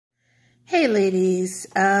Hey ladies,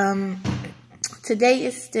 today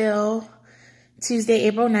is still Tuesday,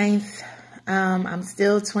 April 9th. I'm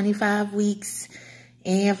still 25 weeks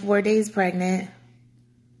and 4 days pregnant.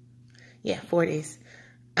 Yeah, 4 days.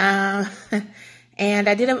 And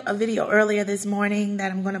I did a video earlier this morning that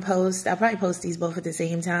I'm going to post. I'll probably post these both at the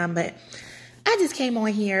same time, but I just came on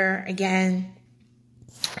here again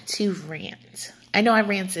to rant. I know I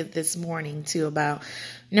ranted this morning too about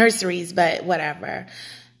nurseries, but whatever.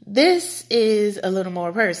 This is a little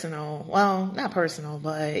more personal. Well, not personal,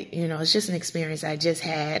 but, it's just an experience I just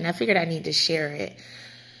had, and I figured I need to share it.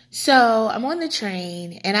 So I'm on the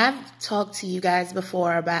train, and I've talked to you guys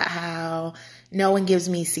before about how no one gives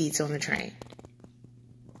me seats on the train.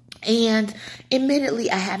 And admittedly,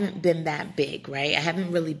 I haven't been that big, right? I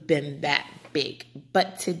haven't really been that big.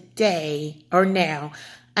 But today, or now,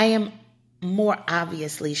 I am more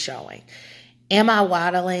obviously showing. Am I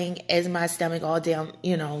waddling? Is my stomach all down,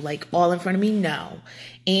 like all in front of me? No.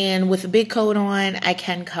 And with a big coat on, I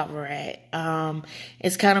can cover it.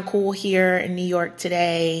 It's kind of cool here in New York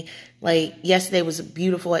today. Like yesterday was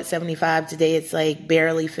beautiful at 75. Today it's like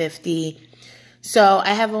barely 50. So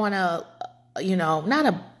I have on not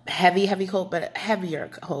a heavy coat, but a heavier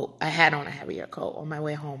coat. I had on a heavier coat on my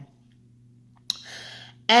way home.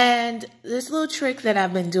 And this little trick that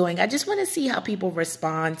I've been doing, I just want to see how people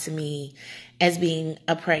respond to me as being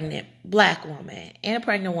a pregnant black woman and a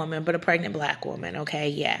pregnant woman, but a pregnant black woman. Okay.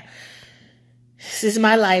 Yeah. This is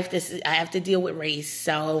my life. I have to deal with race.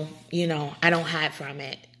 So, I don't hide from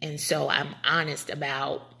it. And so I'm honest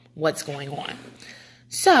about what's going on.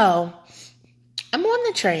 So I'm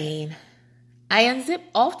on the train.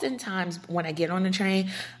 Oftentimes when I get on the train,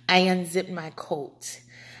 I unzip my coat.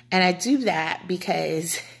 And I do that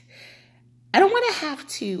because I don't want to have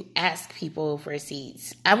to ask people for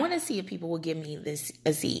seats. I want to see if people will give me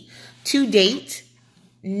a seat. To date,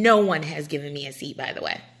 no one has given me a seat, by the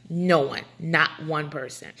way. No one. Not one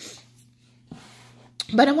person.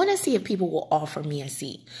 But I want to see if people will offer me a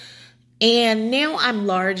seat. And now I'm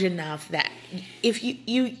large enough that if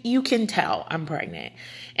you can tell I'm pregnant.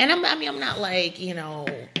 And I'm not like,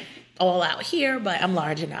 all out here, but I'm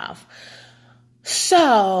large enough.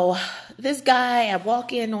 So this guy, I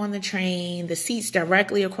walk in on the train, the seats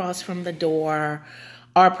directly across from the door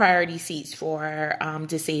are priority seats for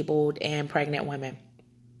disabled and pregnant women.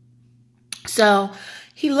 So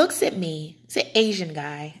he looks at me. It's an Asian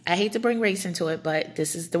guy. I hate to bring race into it, but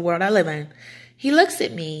this is the world I live in. He looks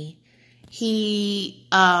at me. He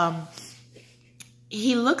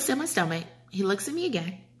looks at my stomach. He looks at me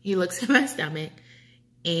again. He looks at my stomach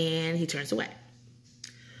and he turns away.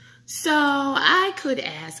 So I could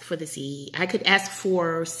ask for the seat. I could ask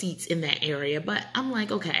for seats in that area, but I'm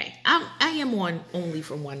like, okay, I am on only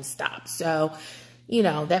for one stop. So,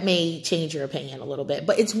 that may change your opinion a little bit,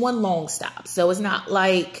 but it's one long stop. So it's not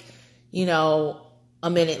like, a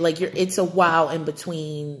minute, like it's a while in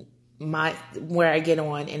between where I get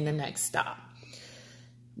on and the next stop,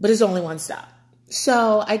 but it's only one stop.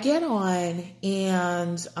 So I get on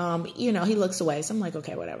and, he looks away. So I'm like,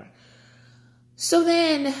 okay, whatever. So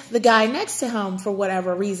then the guy next to him, for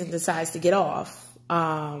whatever reason, decides to get off.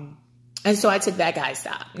 And so I took that guy's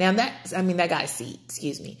stop. Now that guy's seat,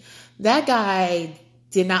 excuse me. That guy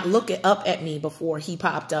did not look up at me before he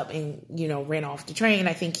popped up and, ran off the train.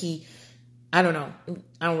 I think I don't know.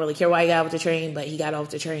 I don't really care why he got off the train, but he got off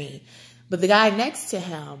the train. But the guy next to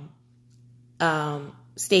him,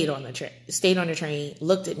 stayed on the train,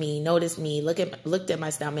 looked at me, noticed me, looked at my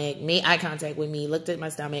stomach, made eye contact with me, looked at my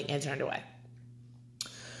stomach and turned away.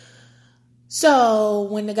 So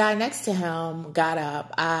when the guy next to him got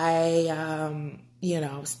up, I,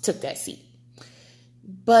 took that seat.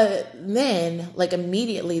 But then, like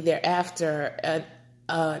immediately thereafter,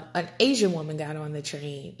 an Asian woman got on the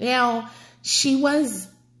train. Now, she was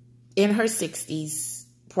in her 60s,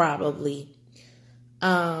 probably.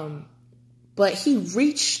 But he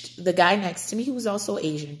reached the guy next to me. He was also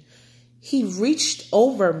Asian. He reached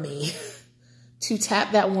over me to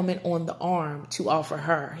tap that woman on the arm to offer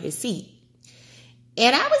her his seat.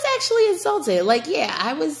 And I was actually insulted. Like, yeah,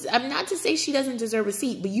 I'm not to say she doesn't deserve a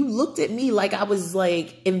seat, but you looked at me like I was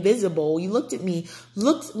like invisible. You looked at me,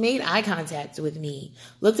 made eye contact with me,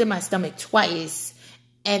 looked at my stomach twice,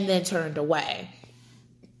 and then turned away.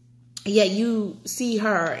 Yeah, you see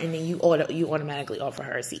her and then you automatically offer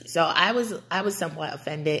her a seat. So I was somewhat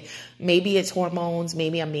offended. Maybe it's hormones.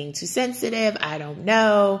 Maybe I'm being too sensitive. I don't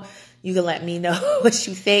know. You can let me know what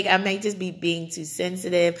you think. I may just be being too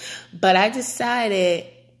sensitive. But I decided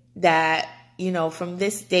that, from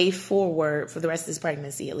this day forward, for the rest of this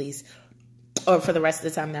pregnancy at least, or for the rest of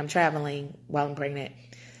the time that I'm traveling while I'm pregnant,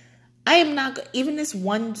 I am not, even this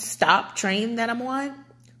one stop train that I'm on,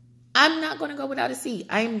 I'm not going to go without a seat.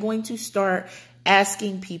 I am going to start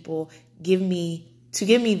asking people to give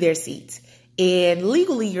me their seats. And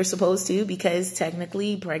legally, you're supposed to, because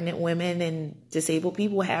technically pregnant women and disabled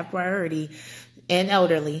people have priority, and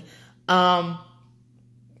elderly.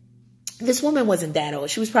 This woman wasn't that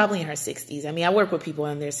old. She was probably in her 60s. I mean, I work with people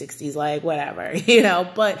in their 60s, like whatever,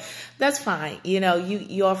 but that's fine.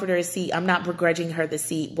 You offered her a seat. I'm not begrudging her the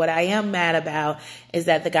seat. What I am mad about is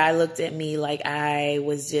that the guy looked at me like I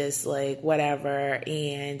was just like whatever,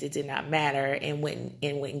 and it did not matter, and wouldn't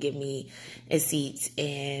give me a seat.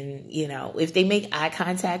 And, if they make eye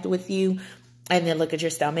contact with you and then look at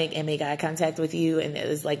your stomach and make eye contact with you and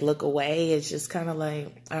it's like look away, it's just kind of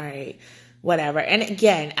like, all right, whatever. And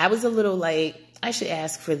again, I was a little like, I should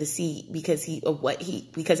ask for the seat because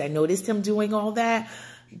because I noticed him doing all that,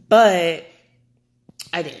 but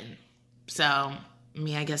I didn't. So,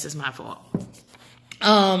 I guess it's my fault.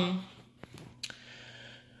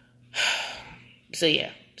 So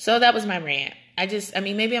yeah. So that was my rant.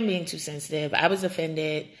 Maybe I'm being too sensitive. I was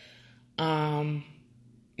offended.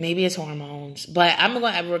 Maybe it's hormones, but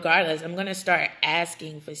regardless, I'm going to start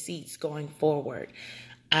asking for seats going forward.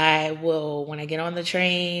 I will, when I get on the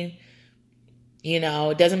train,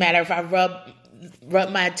 it doesn't matter if I rub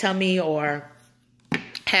my tummy or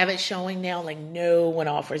have it showing now, like no one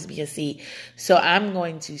offers me a seat. So I'm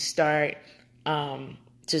going to start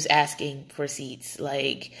just asking for seats.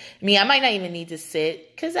 Like, I might not even need to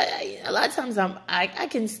sit, because a lot of times I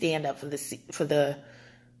can stand up for the seat, for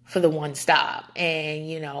the one stop.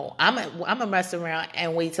 And, I'm a mess around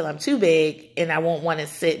and wait till I'm too big and I won't want to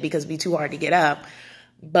sit because it'd be too hard to get up.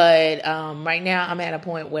 But right now I'm at a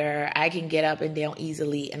point where I can get up and down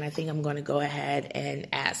easily, and I think I'm going to go ahead and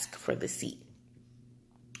ask for the seat.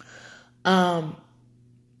 Another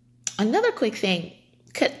quick thing,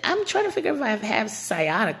 'cause I'm trying to figure if I have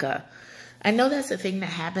sciatica. I know that's a thing that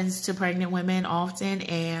happens to pregnant women often,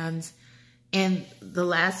 and in the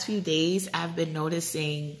last few days I've been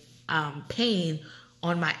noticing pain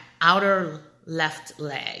on my outer left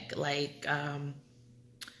leg, like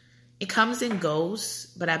it comes and goes,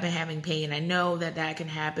 but I've been having pain. I know that can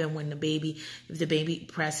happen when if the baby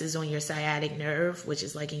presses on your sciatic nerve, which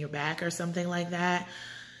is like in your back or something like that.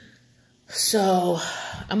 So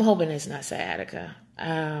I'm hoping it's not sciatica.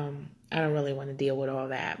 I don't really want to deal with all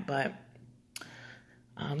that, but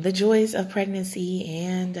the joys of pregnancy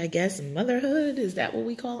and I guess motherhood, is that what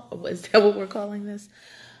we're calling this?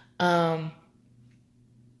 But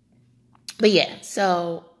yeah,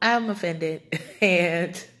 so I'm offended,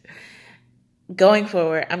 and going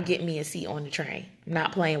forward, I'm getting me a seat on the train. I'm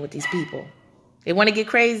not playing with these people. They want to get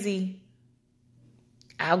crazy,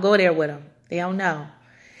 I'll go there with them. They don't know.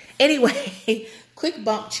 Anyway, quick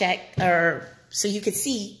bump check, so you can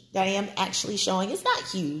see that I am actually showing. It's not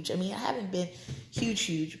huge. I haven't been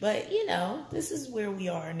huge, but this is where we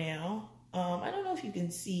are now. I don't know if you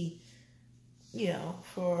can see,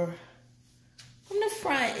 from the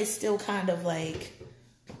front, it's still kind of like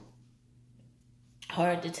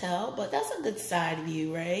hard to tell, but that's a good side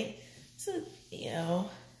view, right? So,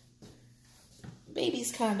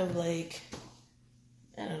 baby's kind of like,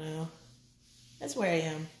 I don't know. That's where I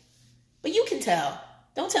am. But you can tell.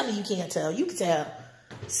 Don't tell me you can't tell. You can tell.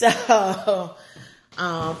 So,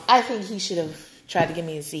 I think he should have tried to give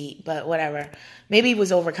me a seat, but whatever. Maybe he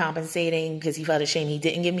was overcompensating because he felt ashamed he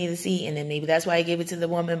didn't give me the seat, and then maybe that's why he gave it to the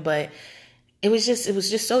woman, but it was just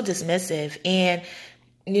so dismissive. And,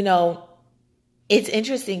 it's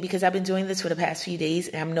interesting because I've been doing this for the past few days,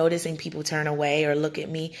 and I'm noticing people turn away or look at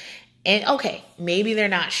me. And okay, maybe they're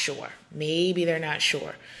not sure.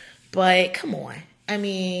 But come on.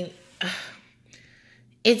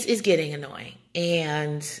 It's getting annoying.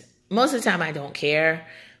 And most of the time I don't care.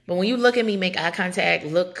 But when you look at me, make eye contact,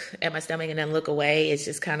 look at my stomach, and then look away, it's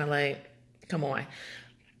just kind of like, come on.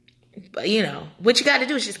 But, what you got to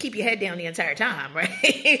do is just keep your head down the entire time,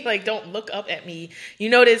 right? Like, don't look up at me. You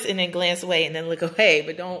notice and then glance away and then look away.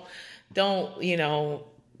 But don't,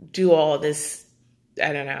 do all this,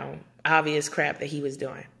 I don't know, obvious crap that he was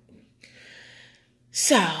doing.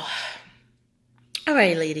 So, all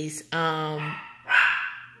right, ladies.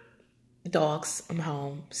 Dogs, I'm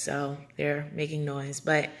home, so they're making noise.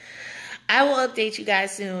 But I will update you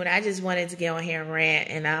guys soon. I just wanted to get on here and rant,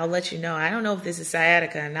 and I'll let you know. I don't know if this is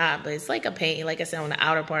sciatica or not, but it's like a pain, like I said, on the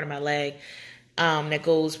outer part of my leg that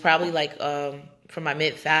goes probably like from my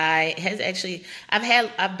mid-thigh. It has actually,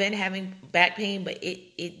 I've been having back pain, but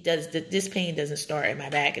this pain doesn't start in my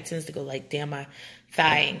back. It tends to go like down my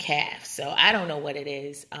thigh and calf. So I don't know what it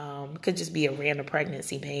is. It could just be a random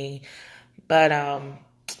pregnancy pain, but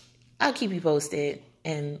I'll keep you posted.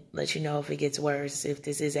 and let you know if it gets worse, if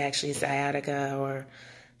this is actually sciatica or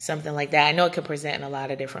something like that. I know it can present in a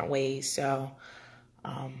lot of different ways. So,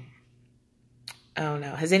 I don't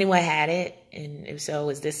know. Has anyone had it? And if so,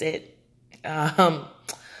 is this it? All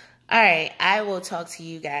right. I will talk to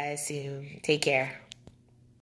you guys soon. Take care.